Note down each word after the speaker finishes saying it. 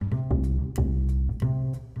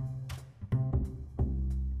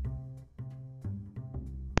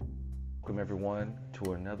everyone,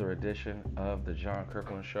 to another edition of the John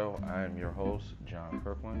Kirkland Show. I am your host, John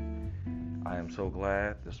Kirkland. I am so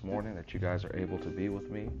glad this morning that you guys are able to be with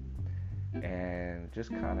me and just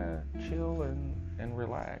kind of chill and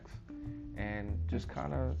relax and just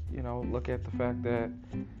kind of, look at the fact that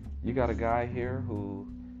you got a guy here who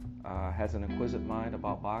has an exquisite mind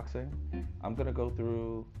about boxing. I'm going to go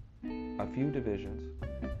through a few divisions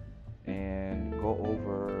and go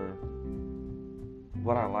over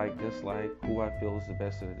what I like, dislike, who I feel is the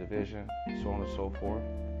best in the division, so on and so forth.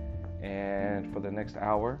 And for the next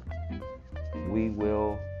hour, we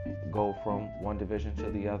will go from one division to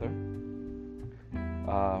the other.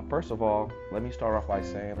 First of all, let me start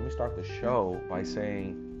the show by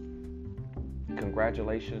saying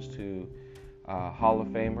congratulations to Hall of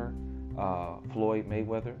Famer Floyd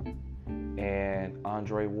Mayweather and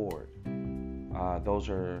Andre Ward. Those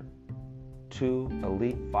are two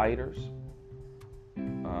elite fighters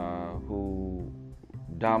who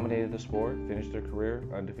dominated the sport, finished their career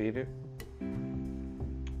undefeated.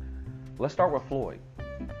 Let's start with Floyd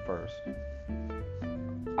first.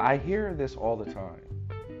 I hear this all the time.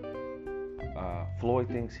 Floyd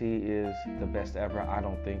thinks he is the best ever. I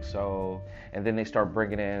don't think so. And then they start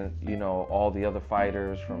bringing in, all the other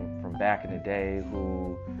fighters from back in the day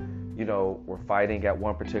who, were fighting at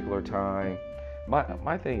one particular time.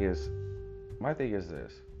 My thing is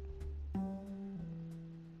this.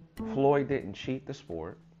 Floyd didn't cheat the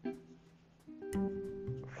sport.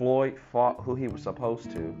 Floyd fought who he was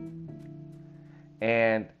supposed to.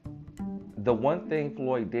 And the one thing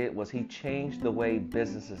Floyd did was he changed the way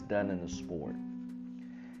business is done in the sport.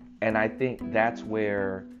 And I think that's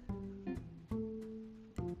where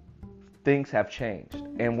things have changed.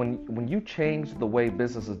 And when you change the way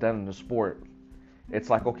business is done in the sport,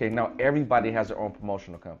 it's like, okay, now everybody has their own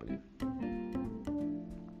promotional company.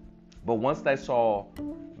 But once they saw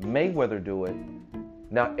Mayweather do it,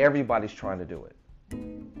 now everybody's trying to do it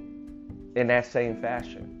in that same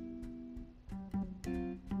fashion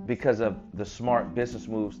because of the smart business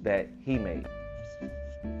moves that he made.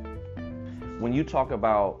 When you talk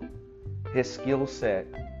about his skill set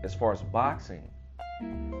as far as boxing,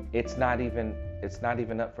 it's not even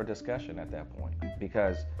up for discussion at that point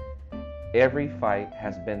because every fight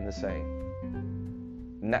has been the same.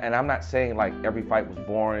 And I'm not saying like every fight was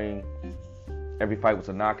boring, every fight was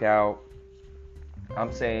a knockout.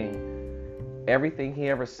 I'm saying everything he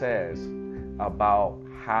ever says about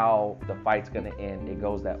how the fight's going to end, it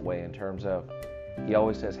goes that way in terms of he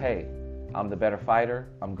always says, hey, I'm the better fighter,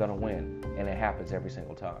 I'm going to win. And it happens every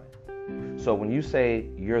single time. So when you say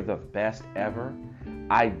you're the best ever,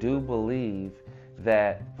 I do believe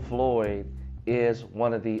that Floyd is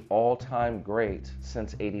one of the all-time greats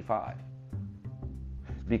since '85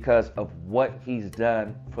 because of what he's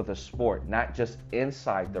done for the sport, not just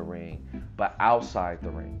inside the ring, but outside the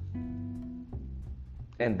ring.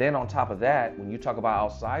 And then on top of that, when you talk about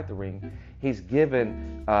outside the ring, he's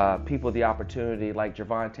given people the opportunity like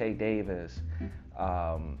Gervonta Davis,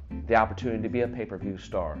 the opportunity to be a pay-per-view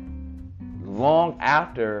star long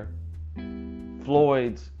after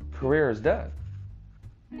Floyd's career is done.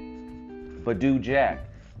 But Jack,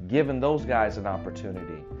 giving those guys an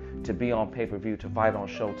opportunity to be on pay-per-view, to fight on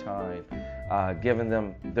Showtime, giving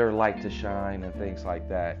them their light to shine and things like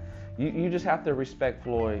that. You just have to respect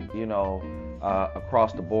Floyd,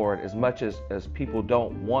 across the board. As much as people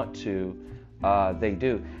don't want to, they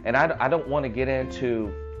do. And I don't want to get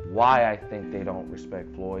into why I think they don't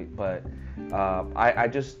respect Floyd, but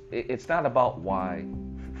it's not about why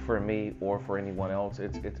for me or for anyone else.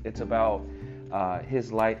 It's about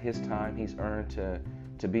his light, his time he's earned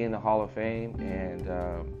to be in the Hall of Fame. And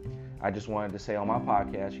I just wanted to say on my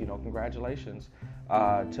podcast, congratulations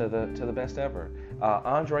to the best ever.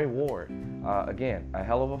 Andre Ward, again, a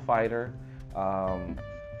hell of a fighter.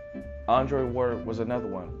 Andre Ward was another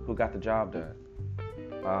one who got the job done.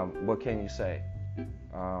 What can you say?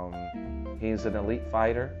 He's an elite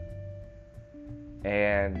fighter,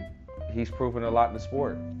 and he's proven a lot in the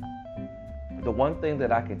sport. The one thing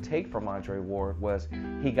that I could take from Andre Ward was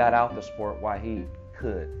he got out the sport while he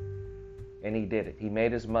could, and he did it. He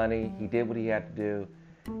made his money. He did what he had to do.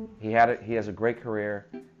 He has a great career,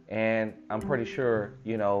 and I'm pretty sure,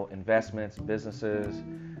 investments, businesses,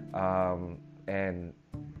 and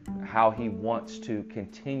how he wants to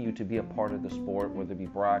continue to be a part of the sport, whether it be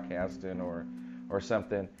broadcasting or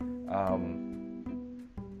something.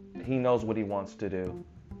 He knows what he wants to do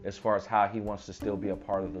as far as how he wants to still be a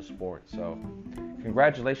part of the sport. So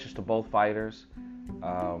congratulations to both fighters.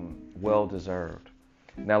 Well deserved.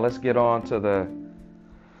 Now let's get on to the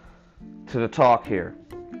talk here.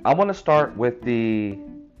 I want to start with the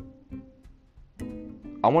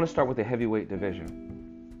I want to start with the heavyweight division.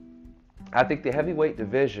 I think the heavyweight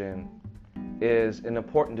division is an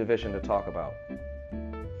important division to talk about.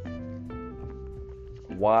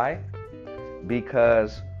 Why?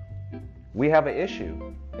 Because we have an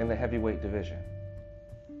issue in the heavyweight division.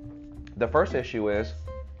 The first issue is,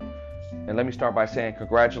 and let me start by saying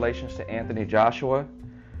congratulations to Anthony Joshua,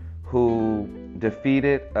 who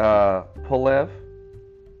defeated Pulev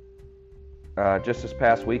just this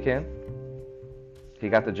past weekend. He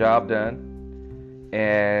got the job done,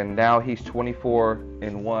 and now he's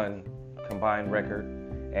 24-1 combined record,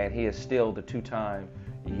 and he is still the two-time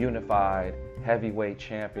unified heavyweight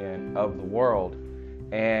champion of the world.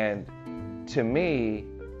 And to me,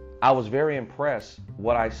 I was very impressed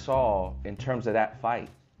what I saw in terms of that fight.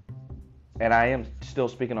 And I am still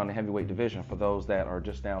speaking on the heavyweight division for those that are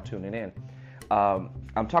just now tuning in.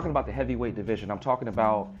 I'm talking about the heavyweight division. I'm talking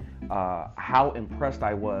about how impressed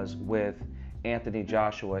I was with Anthony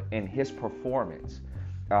Joshua in his performance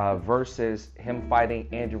versus him fighting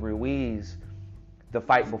Andy Ruiz the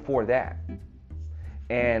fight before that.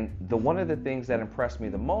 And one of the things that impressed me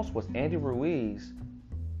the most was Andy Ruiz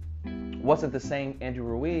wasn't the same Andy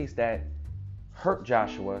Ruiz that hurt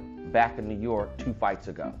Joshua back in New York 2 fights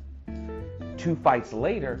ago. 2 fights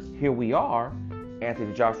later, here we are.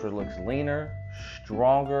 Anthony Joshua looks leaner,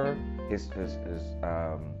 stronger. His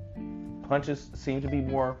punches seem to be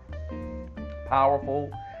more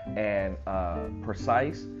powerful and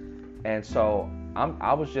precise. And so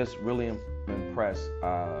I was just really impressed,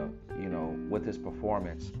 with his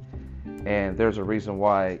performance. And there's a reason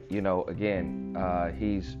why, again,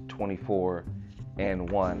 he's 24-1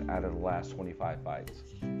 out of the last 25 fights.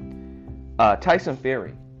 Tyson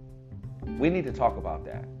Fury. We need to talk about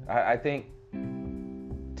that. I think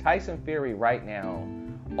Tyson Fury right now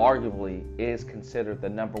arguably is considered the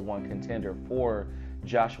number 1 contender for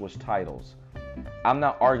Joshua's titles. I'm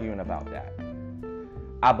not arguing about that.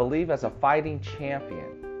 I believe as a fighting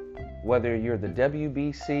champion, whether you're the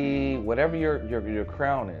WBC, whatever your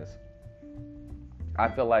crown is, I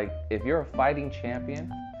feel like if you're a fighting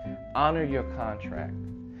champion, honor your contract.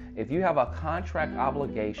 If you have a contract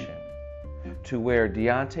obligation to where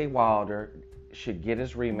Deontay Wilder should get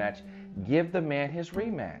his rematch, give the man his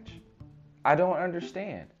rematch. I don't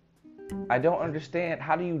understand.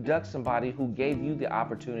 How do you duck somebody who gave you the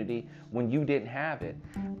opportunity when you didn't have it?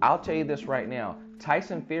 I'll tell you this right now.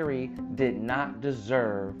 Tyson Fury did not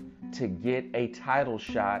deserve to get a title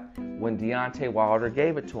shot when Deontay Wilder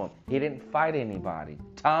gave it to him. He didn't fight anybody.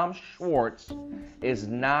 Tom Schwartz is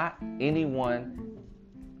not anyone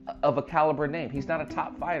of a caliber name. He's not a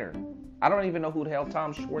top fighter. I don't even know who the hell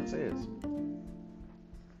Tom Schwartz is.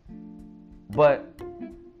 But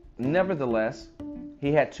nevertheless,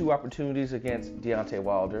 he had 2 opportunities against Deontay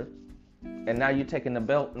Wilder, and now you're taking the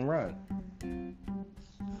belt and run.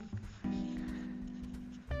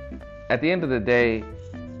 At the end of the day,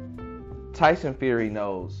 Tyson Fury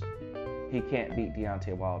knows he can't beat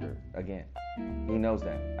Deontay Wilder again. He knows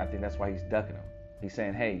that. I think that's why he's ducking him. He's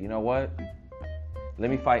saying, hey, you know what? Let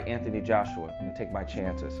me fight Anthony Joshua and take my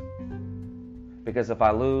chances. Because if I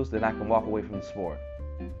lose, then I can walk away from the sport.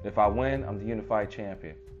 If I win, I'm the unified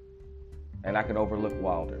champion. And I can overlook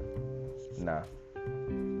Wilder. Nah.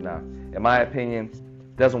 In my opinion,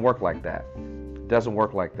 doesn't work like that.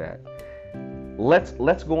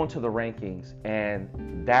 Let's go into the rankings, and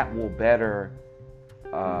that will better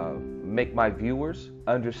make my viewers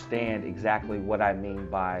understand exactly what I mean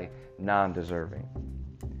by non-deserving.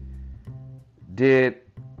 Did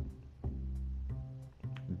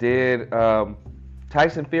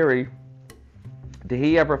Tyson Fury, did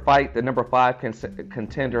he ever fight the number 5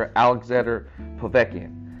 contender Alexander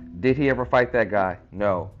Povetkin? Did he ever fight that guy?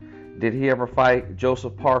 No. Did he ever fight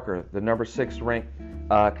Joseph Parker, the number 6 ranked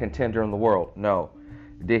contender in the world? No.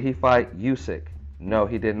 Did he fight Usyk? No,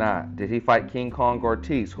 he did not. Did he fight King Kong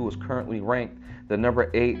Ortiz, who is currently ranked the number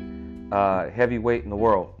 8 heavyweight in the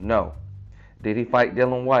world? No. Did he fight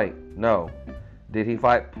Dylan White? No. Did he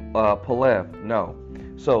fight Pulev? No.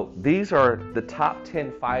 So these are the top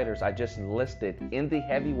 10 fighters I just listed in the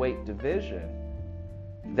heavyweight division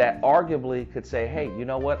that arguably could say, hey, you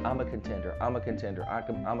know what? I'm a contender. I'm a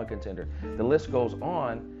contender. The list goes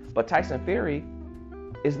on, but Tyson Fury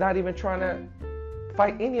is not even trying to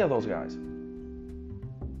fight any of those guys.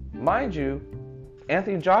 Mind you,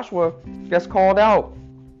 Anthony Joshua gets called out.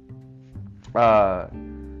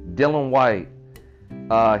 Dylan White.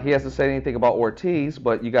 He hasn't said anything about Ortiz,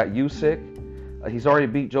 but you got Usyk. He's already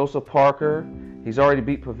beat Joseph Parker. He's already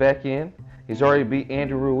beat Povetkin. He's already beat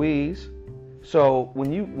Andy Ruiz. So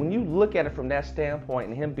when you look at it from that standpoint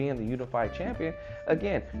and him being the unified champion,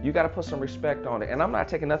 again, you got to put some respect on it. And I'm not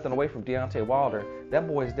taking nothing away from Deontay Wilder. That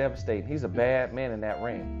boy is devastating. He's a bad man in that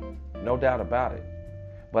ring, no doubt about it.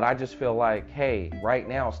 But I just feel like, hey, right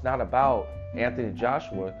now it's not about Anthony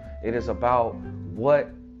Joshua. It is about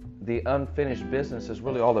what the unfinished business is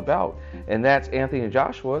really all about, and that's Anthony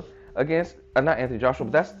Joshua against not Anthony Joshua,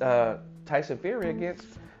 but that's Tyson Fury against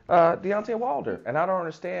Deontay Wilder. And I don't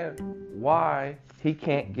understand why he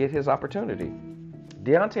can't get his opportunity.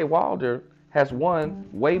 Deontay Wilder has won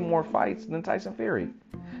way more fights than Tyson Fury.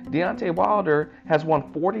 Deontay Wilder has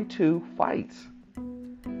won 42 fights.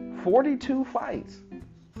 42 fights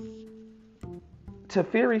to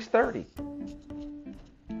Fury's 30.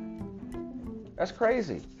 That's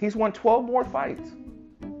crazy. He's won 12 more fights.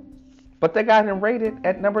 But they got him rated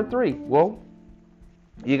at number 3. Well,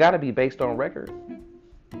 you got to be based on record.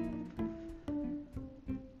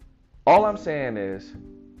 All I'm saying is,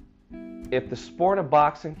 if the sport of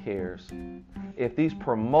boxing cares, if these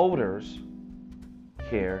promoters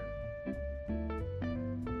care,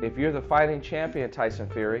 if you're the fighting champion, Tyson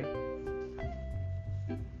Fury,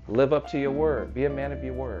 live up to your word. Be a man of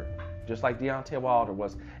your word, just like Deontay Wilder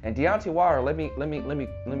was. And Deontay Wilder, let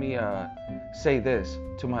me say this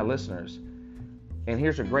to my listeners. And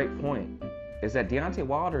here's a great point: is that Deontay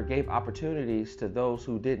Wilder gave opportunities to those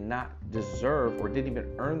who did not deserve or didn't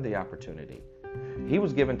even earn the opportunity. He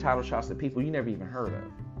was giving title shots to people you never even heard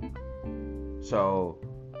of. So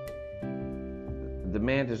the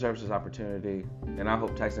man deserves his opportunity, and I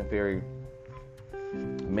hope Tyson Fury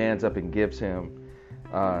mans up and gives him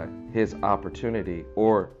his opportunity,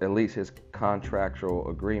 or at least his contractual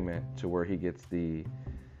agreement to where he gets the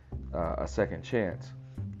a second chance.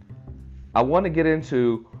 I want to get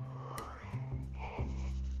into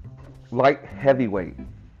light heavyweight,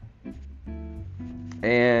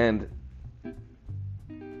 and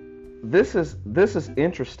this is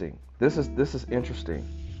interesting. This is interesting.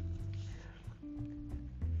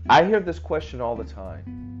 I hear this question all the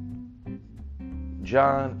time.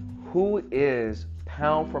 John, who is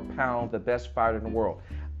pound for pound the best fighter in the world?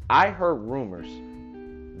 I heard rumors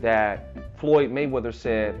that Floyd Mayweather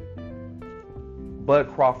said Bud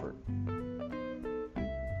Crawford.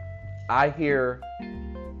 I hear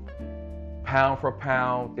pound for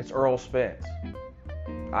pound, it's Earl Spence.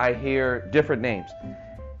 I hear different names.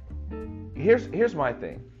 Here's my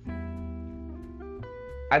thing.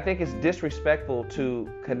 I think it's disrespectful to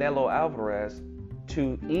Canelo Alvarez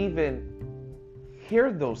to even hear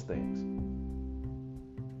those things.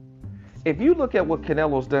 If you look at what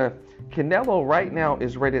Canelo's done, Canelo right now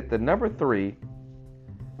is rated the number 3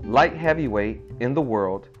 light heavyweight in the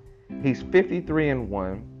world. He's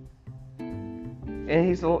 53-1,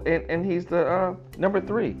 and he's the number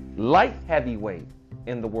 3 light heavyweight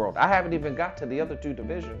in the world. I haven't even got to the other 2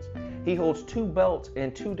 divisions. He holds 2 belts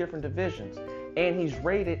in 2 different divisions, and he's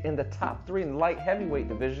rated in the top 3 in the light heavyweight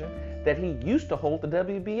division that he used to hold the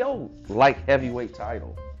WBO light heavyweight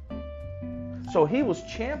title. So he was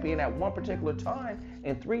champion at one particular time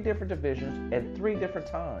in 3 different divisions at 3 different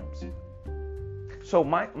times. So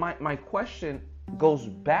my question goes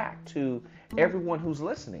back to everyone who's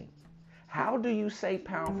listening. How do you say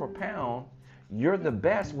pound for pound you're the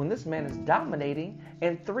best when this man is dominating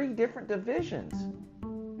in 3 different divisions?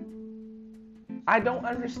 I don't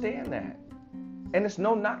understand that. And it's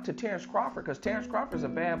no knock to Terrence Crawford, because Terrence Crawford's a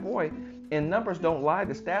bad boy, and numbers don't lie,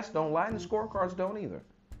 the stats don't lie, and the scorecards don't either.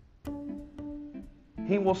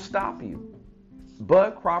 He will stop you.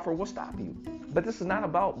 Bud Crawford will stop you. But this is not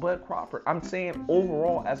about Bud Crawford. I'm saying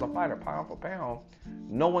overall, as a fighter, pound for pound,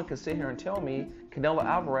 no one can sit here and tell me Canelo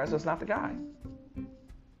Alvarez is not the guy.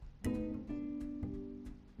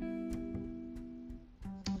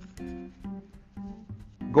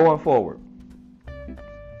 Going forward,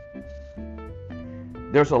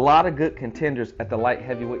 there's a lot of good contenders at the light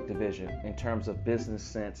heavyweight division in terms of business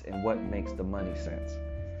sense and what makes the money sense.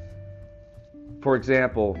 For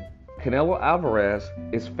example, Canelo Alvarez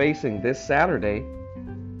is facing this Saturday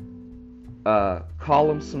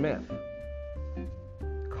Callum Smith.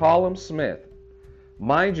 Callum Smith.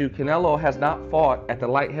 Mind you, Canelo has not fought at the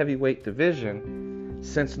light heavyweight division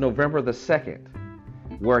since November the 2nd,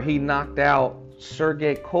 where he knocked out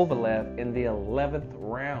Sergey Kovalev in the 11th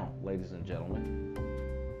round, ladies and gentlemen.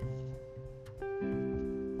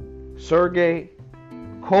 Sergey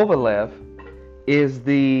Kovalev is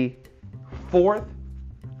the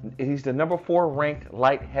he's the number 4 ranked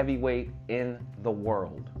light heavyweight in the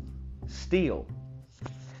world. Still,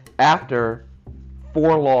 after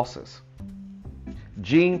 4 losses.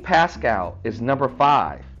 Jean Pascal is number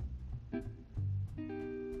 5.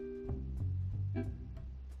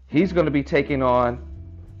 He's going to be taking on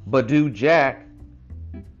Badou Jack.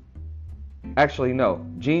 Actually, no.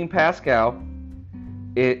 Jean Pascal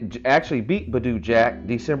actually beat Badou Jack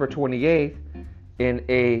December 28th in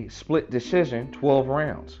a split decision, 12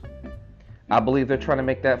 rounds. I believe they're trying to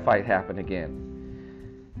make that fight happen again.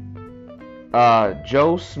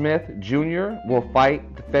 Joe Smith Jr. will fight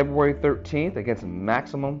February 13th against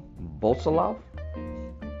Maximum Bosalov.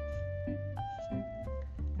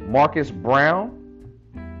 Marcus Brown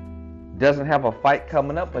doesn't have a fight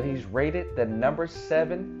coming up, but he's rated the number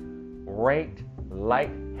 7 ranked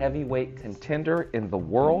light heavyweight contender in the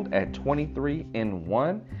world at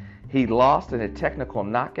 23-1. He lost in a technical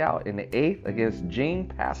knockout in the 8th against Jean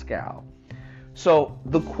Pascal. So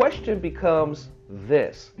the question becomes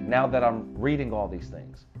this, now that I'm reading all these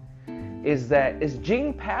things, is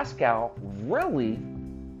Jean Pascal really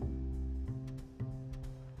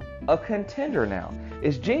a contender now?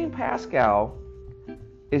 Is Jean Pascal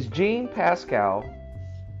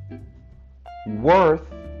worth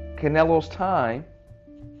Canelo's time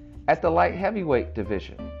at the light heavyweight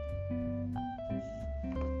division?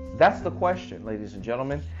 That's the question, ladies and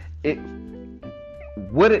gentlemen.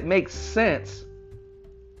 Would it make sense,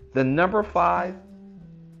 the number 5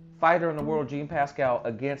 fighter in the world, Jean Pascal,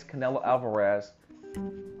 against Canelo Alvarez?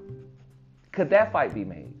 Could that fight be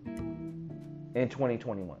made in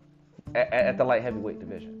 2021 at the light heavyweight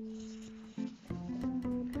division?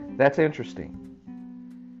 That's interesting.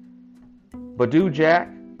 Badou Jack,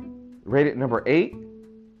 rated number 8,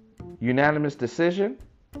 unanimous decision.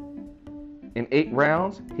 In 8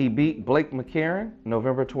 rounds, he beat Blake McCarron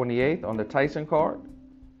November 28th on the Tyson card.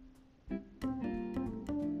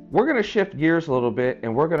 We're going to shift gears a little bit,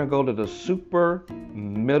 and we're going to go to the super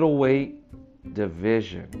middleweight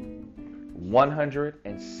division,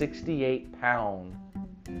 168-pound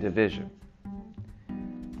division.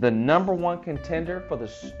 The number 1 contender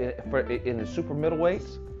in the super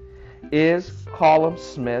middleweights is Callum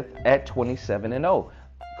Smith at 27-0.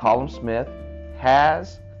 Callum Smith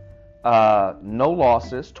has no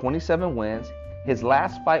losses, 27 wins. His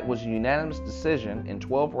last fight was a unanimous decision in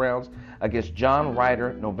 12 rounds against John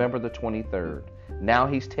Ryder, November the 23rd. Now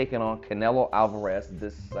he's taking on Canelo Alvarez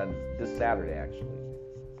this Saturday, actually.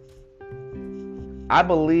 I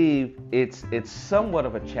believe it's somewhat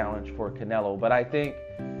of a challenge for Canelo, but I think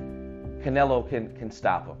Canelo can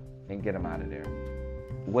stop him and get him out of there.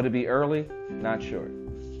 Would it be early? Not sure.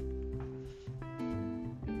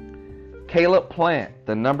 Caleb Plant,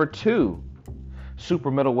 the number 2 super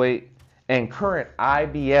middleweight and current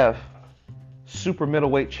IBF super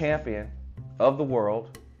middleweight champion of the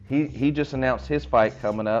world. He just announced his fight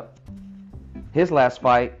coming up. His last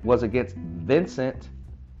fight was against Vincent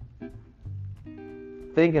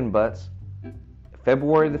Feigenbutz,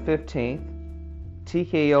 February the 15th.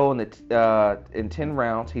 TKO in 10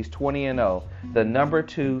 rounds. He's 20-0, the number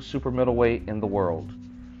 2 super middleweight in the world.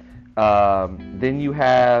 Then you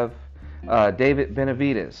have David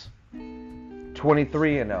Benavidez,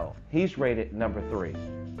 23-0. He's rated number 3.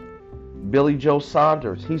 Billy Joe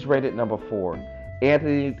Saunders, he's rated number 4.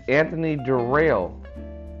 Anthony Durrell,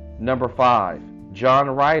 number 5. John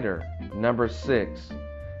Ryder, number 6.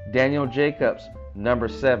 Daniel Jacobs, number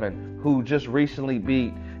 7, who just recently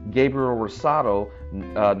beat Gabriel Rosado,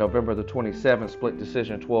 November the 27th, split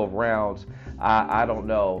decision, 12 rounds. I don't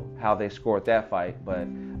know how they scored that fight, but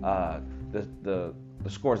the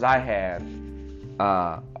scores I had,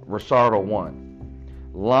 Rosado won.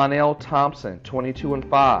 Lionel Thompson,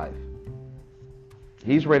 22-5.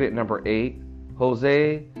 He's rated number 8.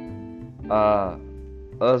 Jose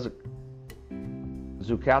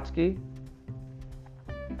Zukowski,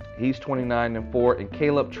 he's 29-4, and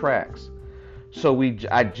Caleb Trax. So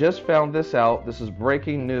I just found this out. This is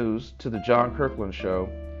breaking news to the John Kirkland Show.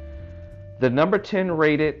 The number 10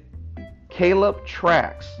 rated Caleb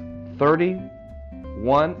Trax,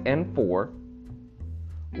 31-4,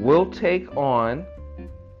 will take on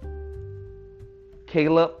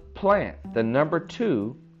Caleb Plant, the number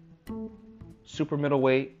 2 super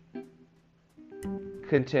middleweight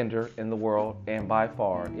contender in the world, and by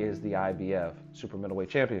far is the IBF super middleweight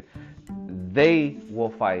champion. They will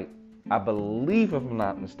fight, I believe, if I'm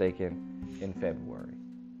not mistaken, in February.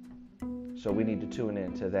 So we need to tune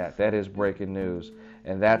in to that. That is breaking news,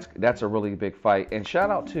 and that's a really big fight. And shout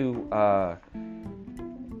out to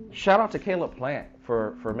Caleb Plant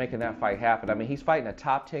for making that fight happen. I mean, he's fighting a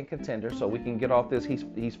top 10 contender, so we can get off this.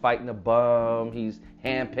 He's fighting a bum. He's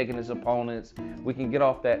handpicking his opponents. We can get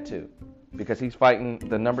off that too, because he's fighting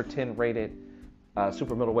the number 10 rated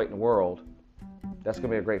super middleweight in the world. That's gonna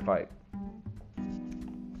be a great fight.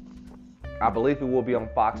 I believe it will be on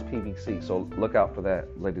Fox PBC, so look out for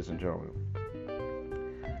that, ladies and gentlemen.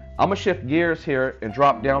 I'm going to shift gears here and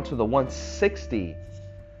drop down to the 160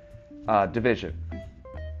 division.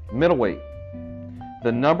 Middleweight.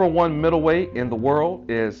 The number one middleweight in the world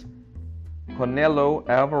is Canelo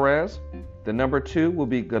Alvarez. The number 2 will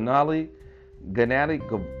be Gennady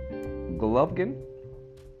Golovkin.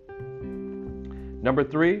 Number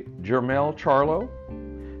 3, Jermell Charlo.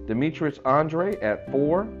 Demetrius Andre at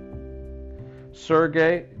 4.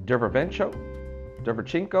 Sergey Derevchenko.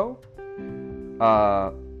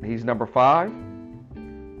 He's number 5.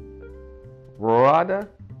 Rada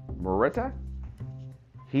Morita.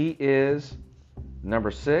 He is number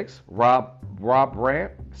 6. Rob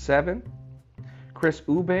Brandt, 7. Chris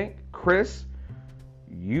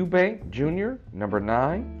Eubank Jr., number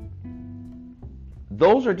 9.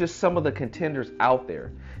 Those are just some of the contenders out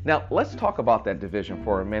there. Now, let's talk about that division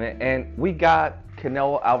for a minute. And we got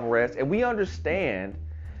Canelo Alvarez, and we understand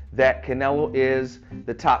that Canelo is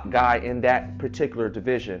the top guy in that particular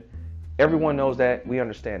division. Everyone knows that. We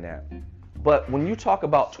understand that. But when you talk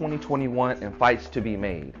about 2021 and fights to be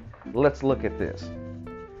made, let's look at this.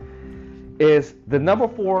 Is the number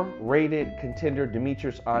 4 rated contender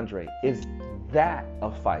Demetrius Andre, is that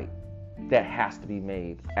a fight that has to be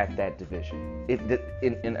made at that division?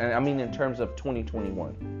 I mean in terms of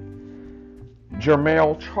 2021.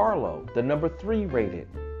 Jermell Charlo, the number 3 rated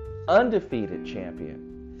undefeated champion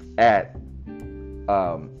at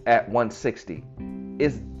 160,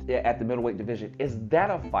 is at the middleweight division. Is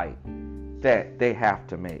that a fight that they have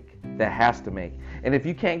to make? That has to make. And if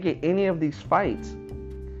you can't get any of these fights,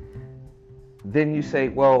 then you say,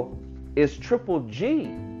 well, is Triple G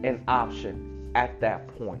an option at that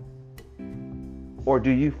point? Or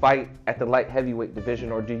do you fight at the light heavyweight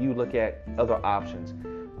division, or do you look at other options?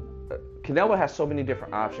 Canelo has so many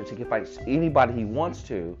different options. He can fight anybody he wants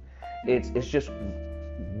to. It's just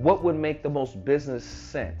what would make the most business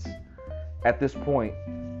sense at this point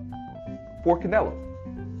for Canelo.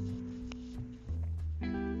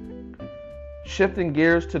 Shifting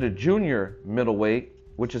gears to the junior middleweight,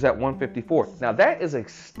 which is at 154. Now that is a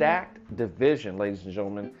stacked division, ladies and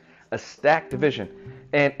gentlemen, a stacked division.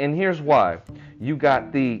 And here's why. You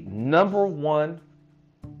got the number 1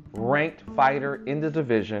 ranked fighter in the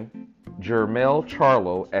division, Jermell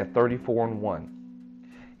Charlo, at 34-1.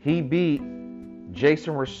 He beat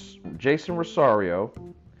Jason Rosario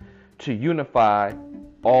to unify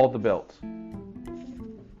all the belts.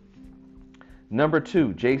 Number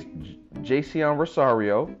 2, Jason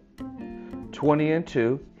Rosario,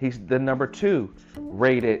 20-2. He's the number 2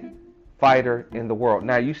 rated fighter in the world.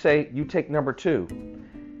 Now you say you take number 2.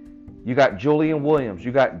 You got Julian Williams,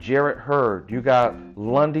 you got Jarrett Hurd, you got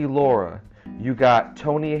Lundy Lara, you got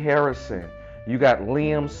Tony Harrison, you got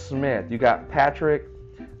Liam Smith, you got Patrick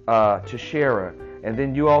Teixeira, and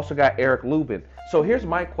then you also got Eric Lubin. So here's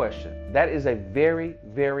my question. That is a very,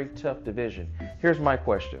 very tough division. Here's my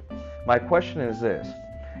question. My question is this,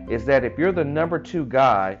 is that if you're the number 2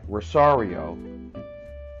 guy, Rosario,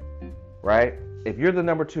 right? If you're the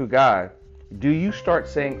number 2 guy, do you start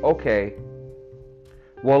saying, okay,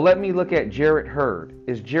 well, let me look at Jarrett Hurd.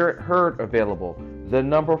 Is Jarrett Hurd available? The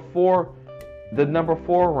number 4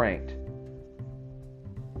 ranked.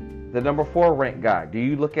 The number 4 ranked guy. Do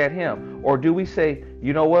you look at him? Or do we say,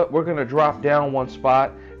 you know what, we're going to drop down one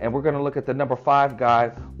spot and we're going to look at the number 5 guy,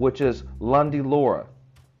 which is Lundy Lara?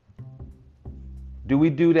 Do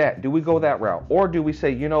we do that? Do we go that route? Or do we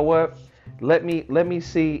say, you know what, let me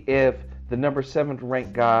see if the number 7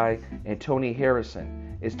 ranked guy and Tony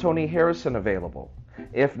Harrison, is Tony Harrison available?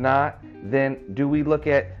 If not, then do we look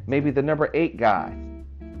at maybe the number 8 guy,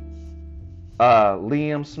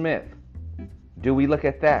 Liam Smith? Do we look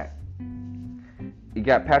at that? You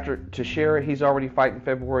got Patrick Teixeira, he's already fighting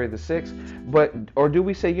February the 6th. Or do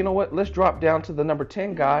we say, you know what, let's drop down to the number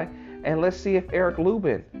 10 guy and let's see if Eric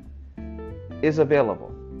Lubin is available.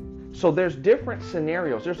 So there's different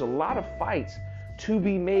scenarios. There's a lot of fights to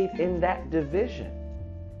be made in that division.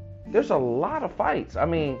 There's a lot of fights. I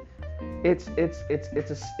mean, it's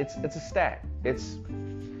a stack. It's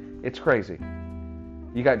crazy.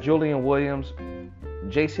 You got Julian Williams,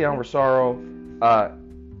 Jason Rosario.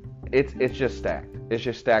 It's just stacked. It's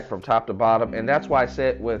just stacked from top to bottom, and that's why I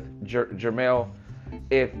said with Jermell,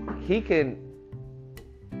 if he can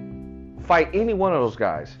fight any one of those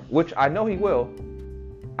guys, which I know he will,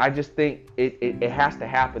 I just think it has to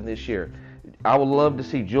happen this year. I would love to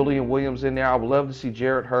see Julian Williams in there. I would love to see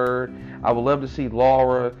Jarrett Hurd. I would love to see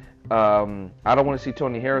Lara. I don't want to see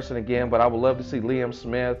Tony Harrison again, but I would love to see Liam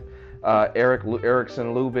Smith,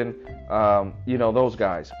 Erickson Lubin, those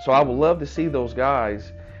guys. So I would love to see those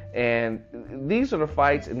guys. And these are the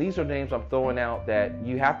fights and these are names I'm throwing out that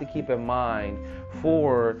you have to keep in mind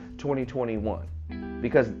for 2021.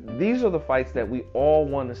 because these are the fights that we all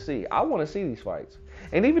want to see. I want to see these fights.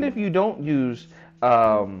 And even if you don't use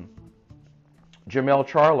Jermell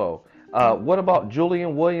Charlo, what about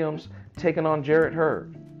Julian Williams taking on Jarrett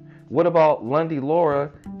Hurd? What about Lundy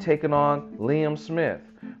Laura taking on Liam Smith?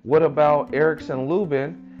 What about Erickson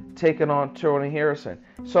Lubin taking on Tony Harrison?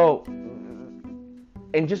 So,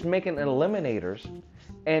 and just making eliminators,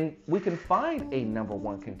 and we can find a number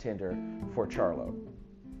one contender for Charlo.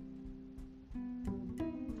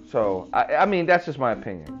 So, I mean, that's just my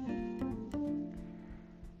opinion.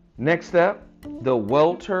 Next up, the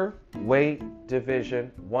welterweight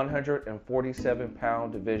division,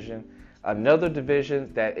 147-pound division. Another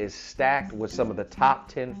division that is stacked with some of the top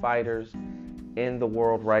 10 fighters in the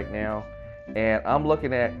world right now. And I'm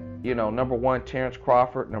looking at, number 1, Terrence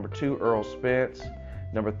Crawford. Number 2, Errol Spence.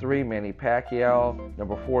 Number 3, Manny Pacquiao.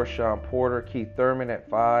 Number 4, Sean Porter. Keith Thurman at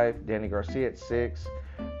 5. Danny Garcia at 6.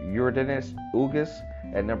 Yordenis Ugas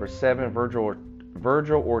at number 7.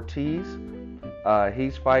 Virgil Ortiz.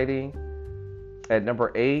 He's fighting at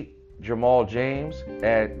number 8. Jamal James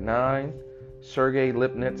at 9. Sergey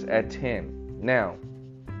Lipnitz at 10. Now,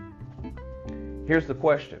 here's the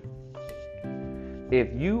question.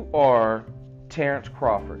 If you are Terrence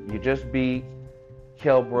Crawford, you just beat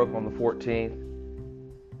Kell Brook on the 14th.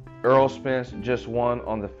 Errol Spence just won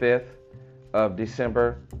on the 5th of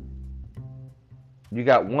December. You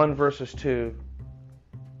got 1 versus 2.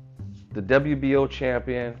 The WBO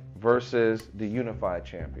champion versus the unified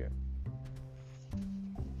champion.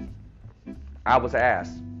 I was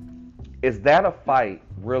asked, is that a fight,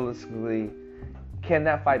 realistically, can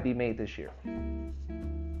that fight be made this year?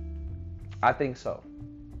 I think so.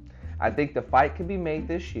 I think the fight can be made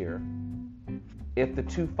this year if the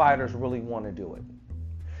two fighters really want to do it.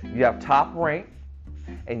 You have Top Rank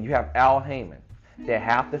and you have Al Heyman. They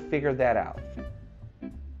have to figure that out.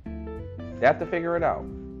 They have to figure it out.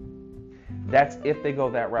 That's if they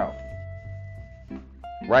go that route.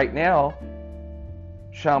 Right now,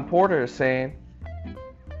 Sean Porter is saying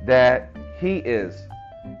that he is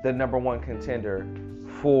the number 1 contender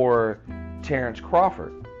for Terrence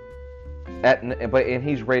Crawford. And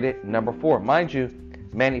he's rated number 4. Mind you,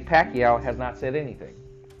 Manny Pacquiao has not said anything.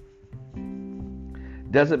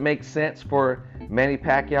 Does it make sense for Manny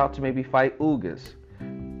Pacquiao to maybe fight Ugas?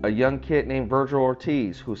 A young kid named Virgil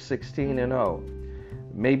Ortiz, who's 16-0.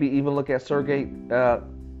 Maybe even look at Sergey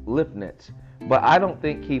Lipnitz. But I don't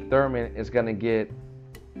think Keith Thurman is going to get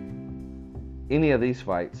any of these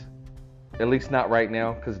fights, at least not right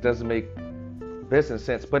now, because it doesn't make business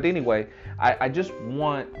sense. But anyway, I just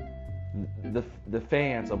want the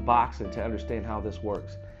fans of boxing to understand how this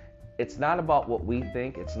works. It's not about what we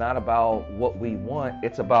think. It's not about what we want.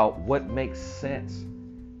 It's about what makes sense,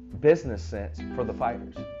 business sense for the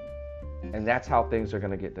fighters. And that's how things are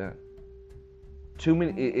going to get done. Too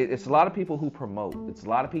many. It's a lot of people who promote. It's a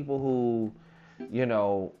lot of people who,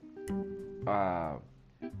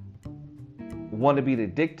 want to be the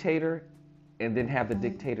dictator and then have the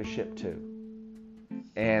dictatorship too.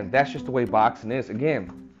 And that's just the way boxing is.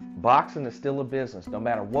 Again, boxing is still a business. No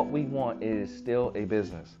matter what we want, it is still a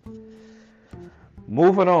business.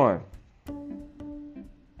 Moving on.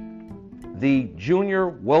 The junior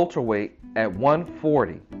welterweight at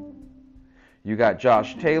 140. You got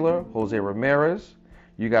Josh Taylor, Jose Ramirez.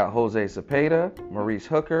 You got Jose Zepeda, Maurice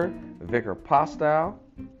Hooker, Vicar Postol.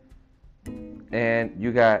 And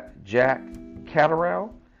you got Jack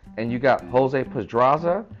Catterall. And you got Jose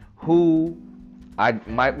Pedraza, who I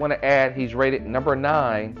might want to add, he's rated number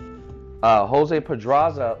 9. Jose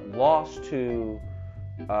Pedraza lost to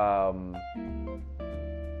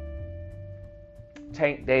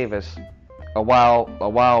Tank Davis a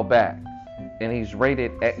while back. And he's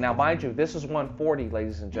rated at, now mind you, this is 140,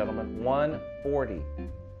 ladies and gentlemen, 140.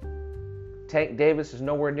 Tank Davis is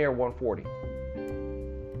nowhere near 140.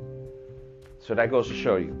 So that goes to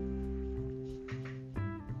show you.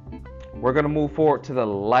 We're going to move forward to the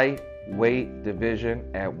lightweight division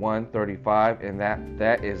at 135, and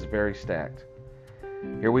that is very stacked.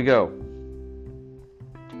 Here we go.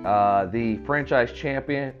 The franchise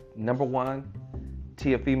champion, number 1,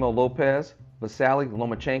 Teofimo Lopez. Vasily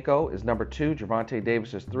Lomachenko is number 2. Gervonta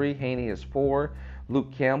Davis is 3. Haney is 4.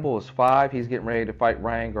 Luke Campbell is 5. He's getting ready to fight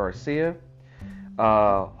Ryan Garcia.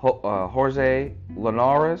 Jorge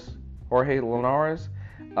Linares,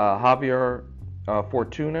 Javier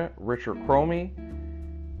Fortuna, Richard Cromie,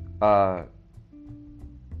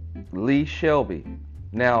 Lee Shelby.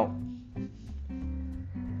 Now,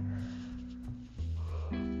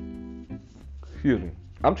 excuse me,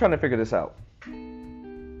 I'm trying to figure this out.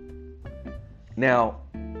 Now,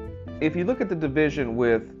 if you look at the division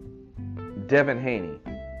with Devin Haney,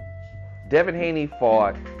 Devin Haney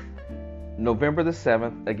fought November the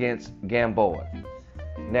 7th against Gamboa.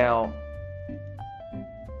 Now,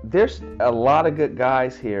 there's a lot of good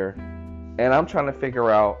guys here, and I'm trying to figure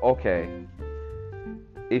out, okay,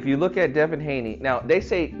 if you look at Devin Haney, now they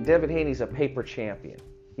say Devin Haney's a paper champion.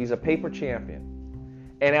 He's a paper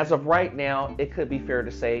champion. And as of right now, it could be fair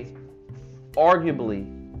to say, arguably,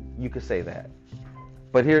 you could say that.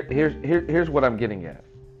 But here's what I'm getting at.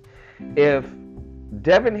 If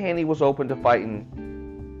Devin Haney was open to fighting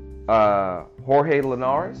Jorge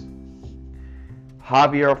Linares,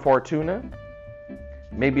 Javier Fortuna,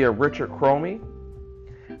 maybe a Richard Cromie,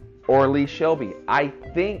 or Lee Shelby, I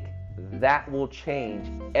think that will change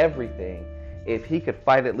everything if he could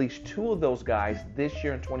fight at least two of those guys this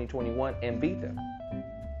year in 2021 and beat them.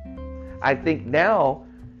 I think now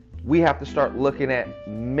we have to start looking at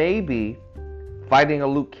maybe fighting a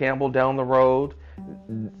Luke Campbell down the road,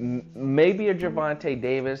 maybe a Gervonta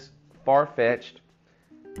Davis, far-fetched,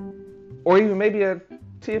 or even maybe a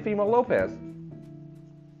Teofimo Lopez.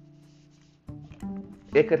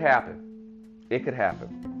 It could happen. It could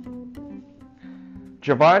happen.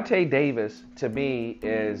 Gervonta Davis, to me,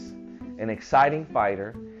 is an exciting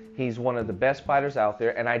fighter. He's one of the best fighters out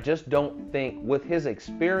there, and I just don't think, with his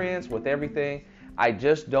experience, with everything, I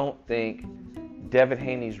just don't think Devin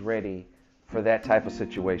Haney's ready for that type of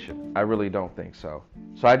situation. I really don't think so.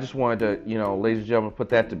 So I just wanted to, ladies and gentlemen, put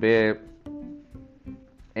that to bed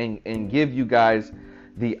and give you guys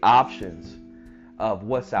the options of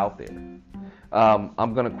what's out there.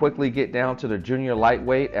 I'm going to quickly get down to the junior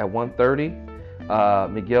lightweight at 130.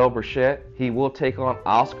 Miguel Berchelt, he will take on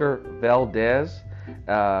Oscar Valdez,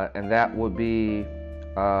 and that would be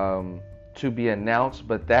to be announced,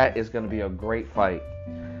 but that is going to be a great fight.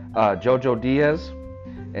 Jojo Diaz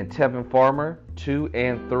and Tevin Farmer, 2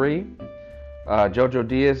 and 3. Jojo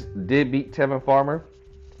Diaz did beat Tevin Farmer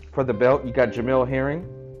for the belt. You got Jamil Herring,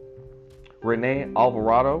 Rene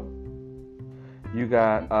Alvarado. You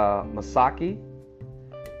got Masaki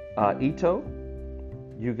Ito.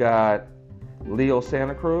 You got Leo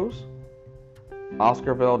Santa Cruz,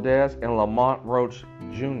 Oscar Valdez, and Lamont Roach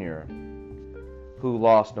Jr., who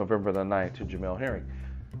lost November the 9th to Jamil Herring.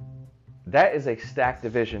 That is a stacked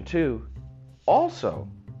division too, also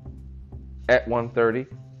at 130,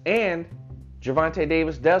 and Gervonta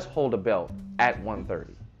Davis does hold a belt at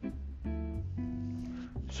 130.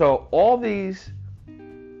 So all these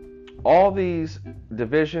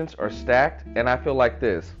divisions are stacked, and I feel like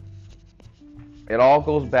this. It all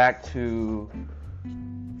goes back to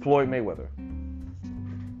Floyd Mayweather.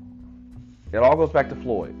 It all goes back to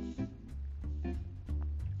Floyd.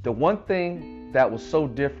 The one thing that was so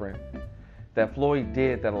different that Floyd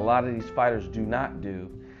did that a lot of these fighters do not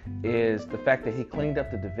do is the fact that he cleaned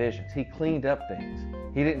up the divisions. He cleaned up things.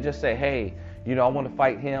 He didn't just say, hey, I want to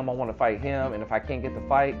fight him, and if I can't get the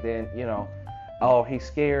fight, then, oh, he's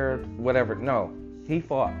scared, whatever. No, he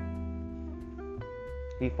fought.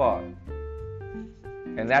 He fought.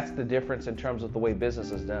 And that's the difference in terms of the way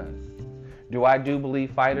business is done. Do I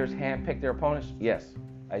believe fighters handpick their opponents? Yes,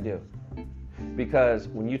 I do. Because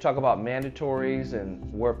when you talk about mandatories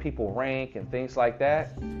and where people rank and things like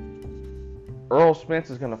that, Earl Spence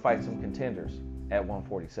is going to fight some contenders at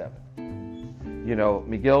 147.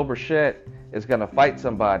 Miguel Berchelt is going to fight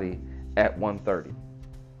somebody at 130.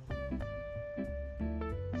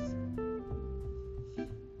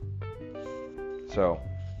 So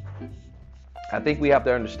I think we have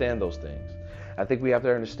to understand those things. I think we have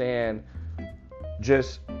to understand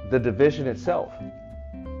just the division itself.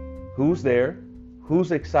 Who's there?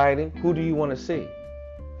 Who's exciting? Who do you want to see?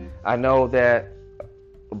 I know that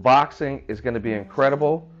boxing is going to be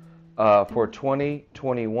incredible for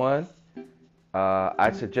 2021.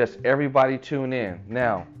 I suggest everybody tune in.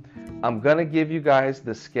 Now, I'm going to give you guys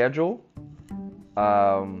the schedule.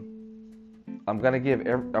 I'm going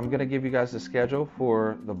to give you guys the schedule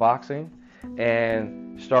for the boxing,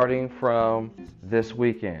 and starting from this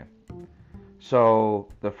weekend. So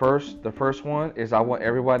the first one is, I want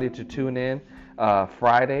everybody to tune in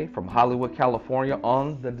Friday from Hollywood, California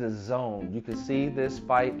on the DAZN. You can see this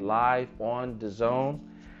fight live on DAZN.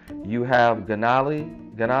 You have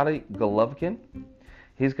Gennady Golovkin.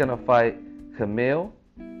 He's going to fight Kamil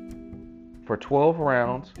for 12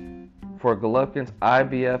 rounds for Golovkin's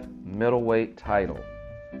IBF middleweight title.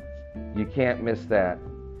 You can't miss that.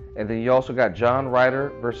 And then you also got John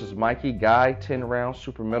Ryder versus Mikey Guy, 10 rounds,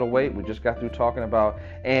 super middleweight. We just got through talking about,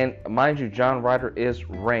 and mind you, John Ryder is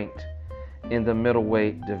ranked in the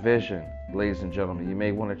middleweight division, ladies and gentlemen. You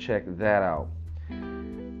may want to check that out.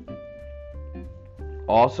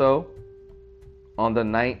 Also, on the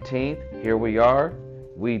 19th, here we are,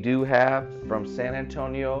 We do have from San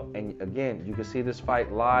Antonio, and again, you can see this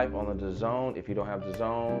fight live on the DAZN. If you don't have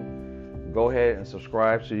DAZN, go ahead and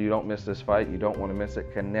subscribe so you don't miss this fight. You don't want to miss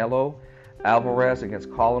it. Canelo Alvarez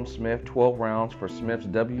against Callum Smith, 12 rounds for Smith's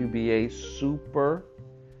WBA super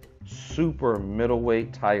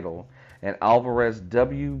middleweight title, and Alvarez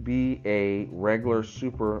WBA regular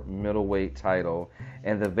super middleweight title,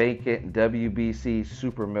 and the vacant WBC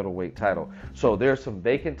super middleweight title. So there's some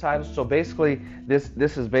vacant titles. So basically, this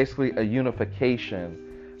is basically a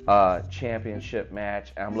unification championship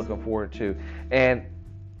match. I'm looking forward to. And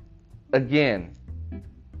again,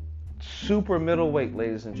 super middleweight,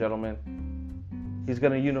 ladies and gentlemen, he's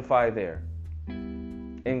going to unify there.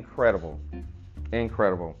 Incredible.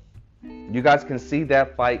 You guys can see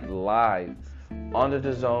that fight live on the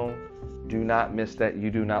DAZN. Do not miss that. You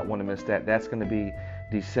do not want to miss that. That's going to be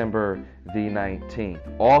December the 19th.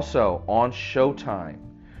 Also on Showtime.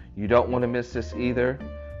 You don't want to miss this either.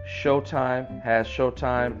 Showtime has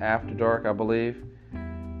Showtime After Dark, I believe.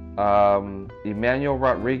 Emmanuel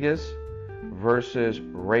Rodriguez versus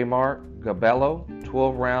Raymar Gabello,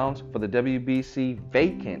 12 rounds for the WBC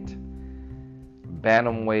vacant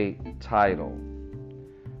bantamweight title.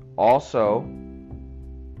 Also,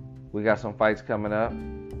 we got some fights coming up.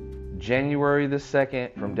 January the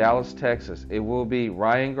 2nd from Dallas, Texas. It will be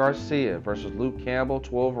Ryan Garcia versus Luke Campbell,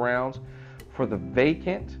 12 rounds for the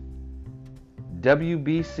vacant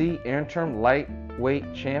WBC interim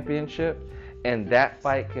lightweight championship. And that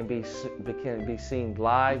fight can be seen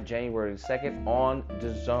live January 2nd on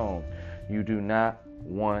DAZN. You do not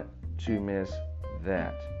want to miss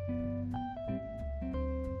that.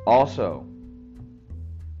 Also,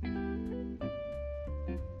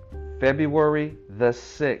 February the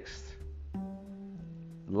 6th,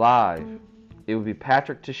 live, it will be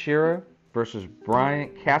Patrick Teixeira versus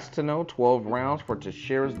Bryant Castano, 12 rounds for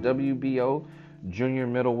Teixeira's WBO junior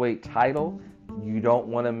middleweight title. You don't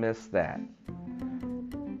want to miss that.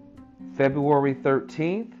 February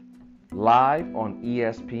 13th, live on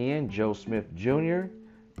ESPN, Joe Smith Jr.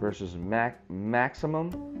 versus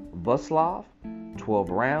Maximum Vuslov, 12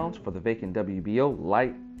 rounds for the vacant WBO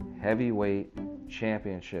light heavyweight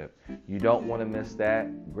championship. You don't want to miss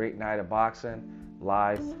that. Great night of boxing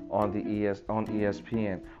live on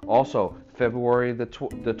ESPN. Also, February the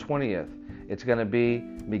 20th, it's going to be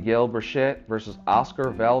Miguel Berchelt versus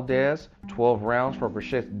Oscar Valdez, 12 rounds for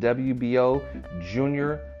Berchelt's WBO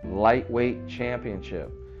junior lightweight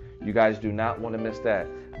championship. You guys do not want to miss that.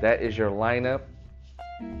 That is your lineup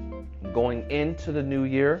going into the new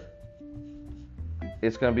year.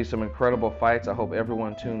 It's going to be some incredible fights. I hope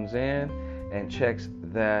everyone tunes in and checks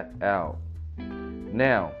that out.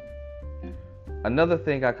 Now, another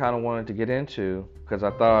thing I kind of wanted to get into, because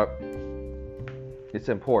I thought it's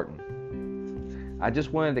important. I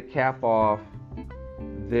just wanted to cap off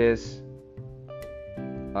this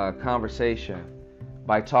conversation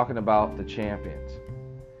by talking about the champions.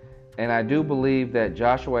 And I do believe that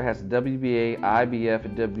Joshua has WBA, IBF,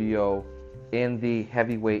 and WBO in the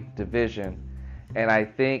heavyweight division. And I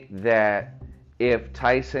think that if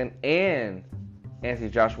Tyson and Anthony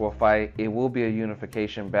Joshua fight, it will be a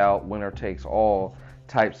unification bout, winner takes all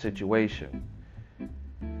type situation.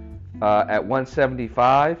 At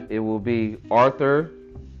 175, it will be Arthur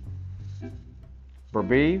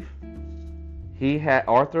Beterbiev.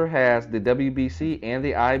 Arthur has the WBC and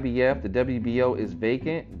the IBF. The WBO is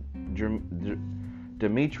vacant.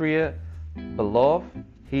 Dmitry Belov,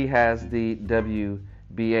 he has the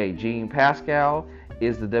WBA. Jean Pascal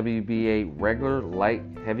is the WBA regular light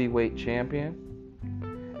heavyweight champion.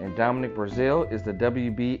 And Dominic Brazil is the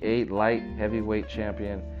WBA light heavyweight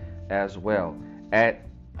champion as well. At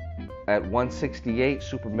 168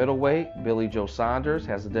 super middleweight, Billy Joe Saunders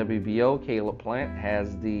has the WBO. Caleb Plant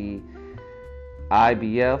has the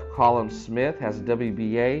IBF. Callum Smith has the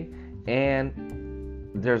WBA. And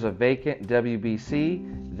there's a vacant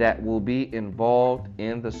WBC that will be involved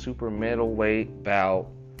in the super middleweight bout,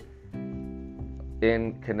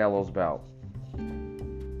 in Canelo's bout.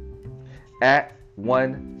 At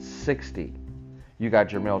 160, you got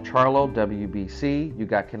Jermell Charlo, WBC. You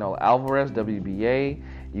got Canelo Alvarez, WBA.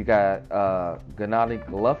 You got Gennady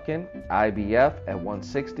Golovkin, IBF at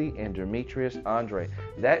 160, and Demetrius Andre.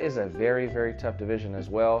 That is a very, very tough division as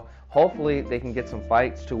well. Hopefully they can get some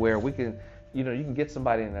fights to where we can, you can get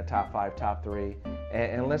somebody in the top 5, top 3,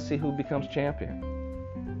 and let's see who becomes champion.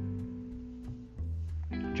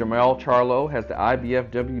 Jermell Charlo has the IBF,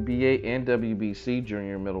 WBA, and WBC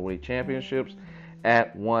junior middleweight championships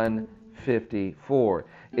at 154.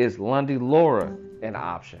 Is Lundy Laura an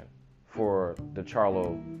option for the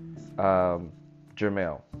Charlo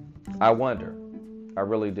Jermell? I wonder. I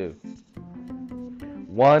really do.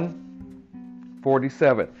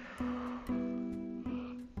 147.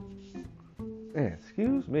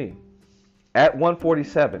 Excuse me. At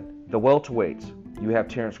 147, the welterweights, you have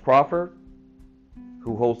Terrence Crawford,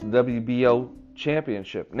 who holds the WBO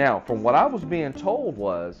championship. Now, from what I was being told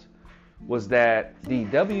was that the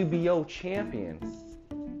WBO champion,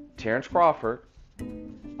 Terrence Crawford,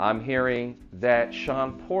 I'm hearing that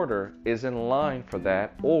Sean Porter is in line for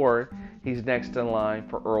that, or he's next in line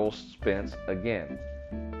for Errol Spence again.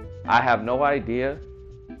 I have no idea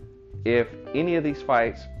if any of these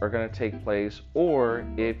fights are going to take place, or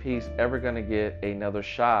if he's ever going to get another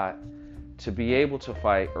shot to be able to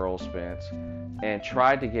fight Errol Spence and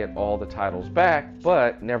try to get all the titles back.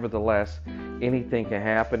 But nevertheless, anything can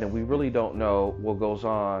happen, and we really don't know what goes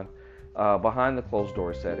on behind the closed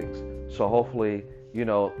door settings. So hopefully,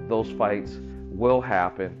 those fights will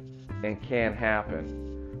happen and can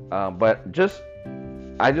happen. But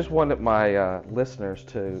I just wanted my listeners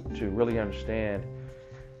to really understand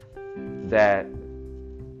that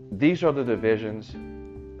these are the divisions.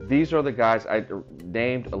 These are the guys. I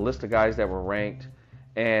named a list of guys that were ranked.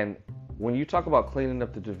 And when you talk about cleaning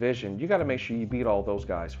up the division, you got to make sure you beat all those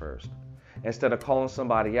guys first. Instead of calling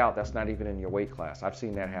somebody out that's not even in your weight class. I've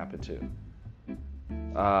seen that happen too.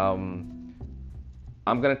 I'm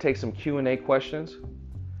going to take some Q&A questions.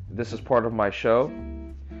 This is part of my show.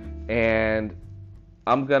 And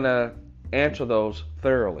I'm going to answer those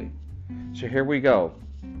thoroughly. So here we go.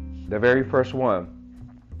 The very first one.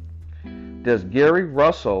 Should Gary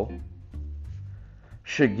Russell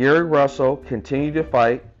continue to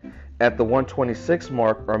fight at the 126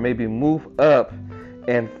 mark, or maybe move up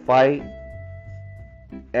and fight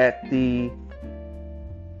at the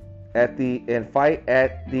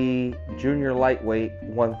junior lightweight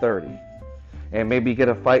 130, and maybe get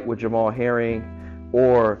a fight with Jamal Herring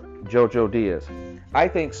or Jojo Diaz? I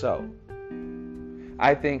think so,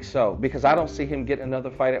 because I don't see him getting another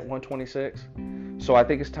fight at 126. So I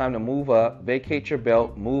think it's time to move up, vacate your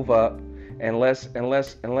belt, move up, and let's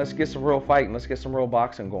get some real fighting. Let's get some real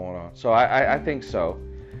boxing going on. So I think so,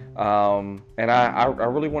 and I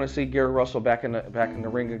really want to see Gary Russell back in the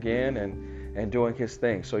ring again and doing his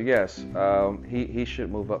thing. So yes, he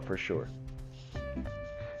should move up for sure.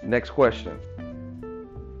 Next question.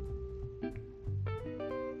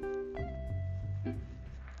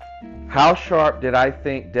 How sharp did I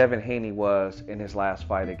think Devin Haney was in his last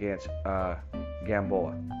fight against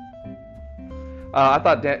Gamboa? I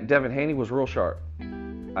thought Devin Haney was real sharp.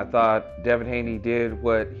 I thought Devin Haney did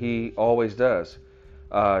what he always does.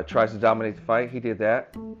 Tries to dominate the fight. He did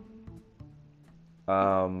that.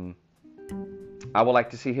 I would like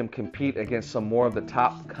to see him compete against some more of the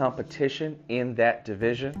top competition in that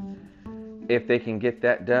division. If they can get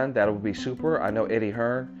that done, that would be super. I know Eddie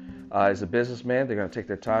Hearn is a businessman. They're going to take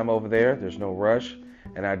their time over there. There's no rush.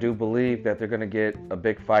 And I do believe that they're going to get a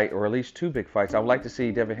big fight, or at least two big fights. I would like to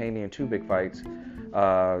see Devin Haney in two big fights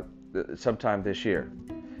sometime this year,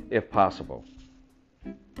 if possible.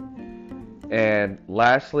 And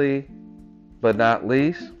lastly, but not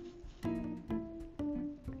least,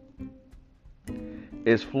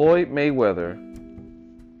 is Floyd Mayweather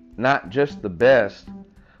not just the best,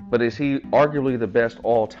 but is he arguably the best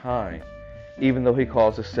all time, even though he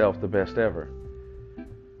calls himself the best ever?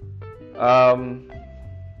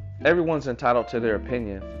 Everyone's entitled to their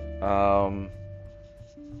opinion.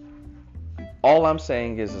 All I'm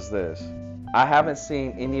saying is this. I haven't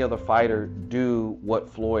seen any other fighter do what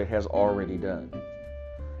Floyd has already done.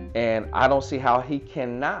 And I don't see how he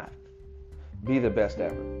cannot be the best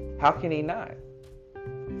ever. How can he not?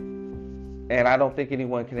 And I don't think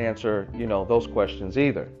anyone can answer, those questions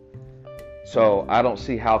either. So I don't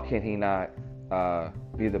see how can he not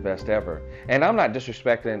be the best ever. And I'm not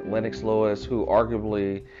disrespecting Lennox Lewis, who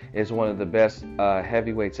arguably is one of the best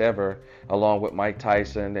heavyweights ever, along with Mike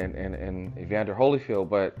Tyson and Evander Holyfield.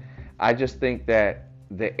 But I just think that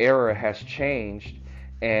the era has changed,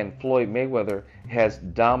 and Floyd Mayweather has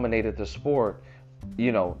dominated the sport.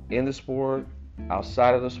 In the sport,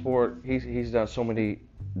 outside of the sport, he's done so many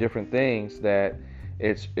different things that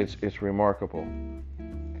it's remarkable.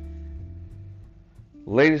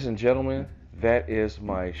 Ladies and gentlemen, that is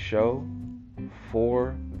my show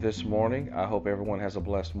for this morning. I hope everyone has a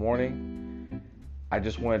blessed morning. I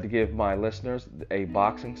just wanted to give my listeners a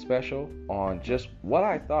boxing special on just what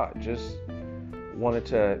I thought. Just wanted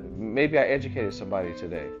to, maybe I educated somebody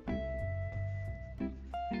today.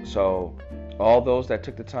 So all those that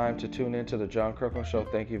took the time to tune into the John Kirkland Show,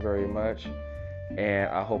 thank you very much. And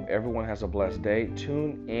I hope everyone has a blessed day.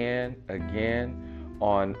 Tune in again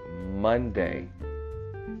on Monday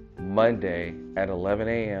Monday at 11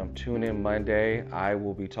 a.m. Tune in Monday. I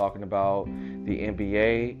will be talking about the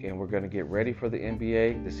NBA, and we're going to get ready for the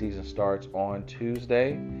NBA. The season starts on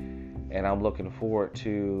Tuesday, and I'm looking forward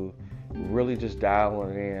to really just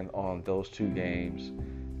dialing in on those two games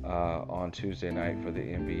on Tuesday night for the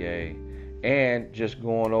NBA, and just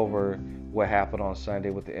going over what happened on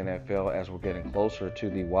Sunday with the NFL as we're getting closer to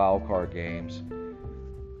the wild card games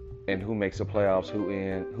and who makes the playoffs,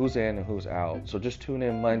 who's in and who's out. So just tune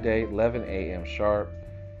in Monday, 11 a.m. sharp.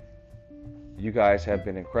 You guys have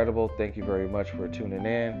been incredible. Thank you very much for tuning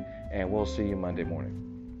in, and we'll see you Monday morning.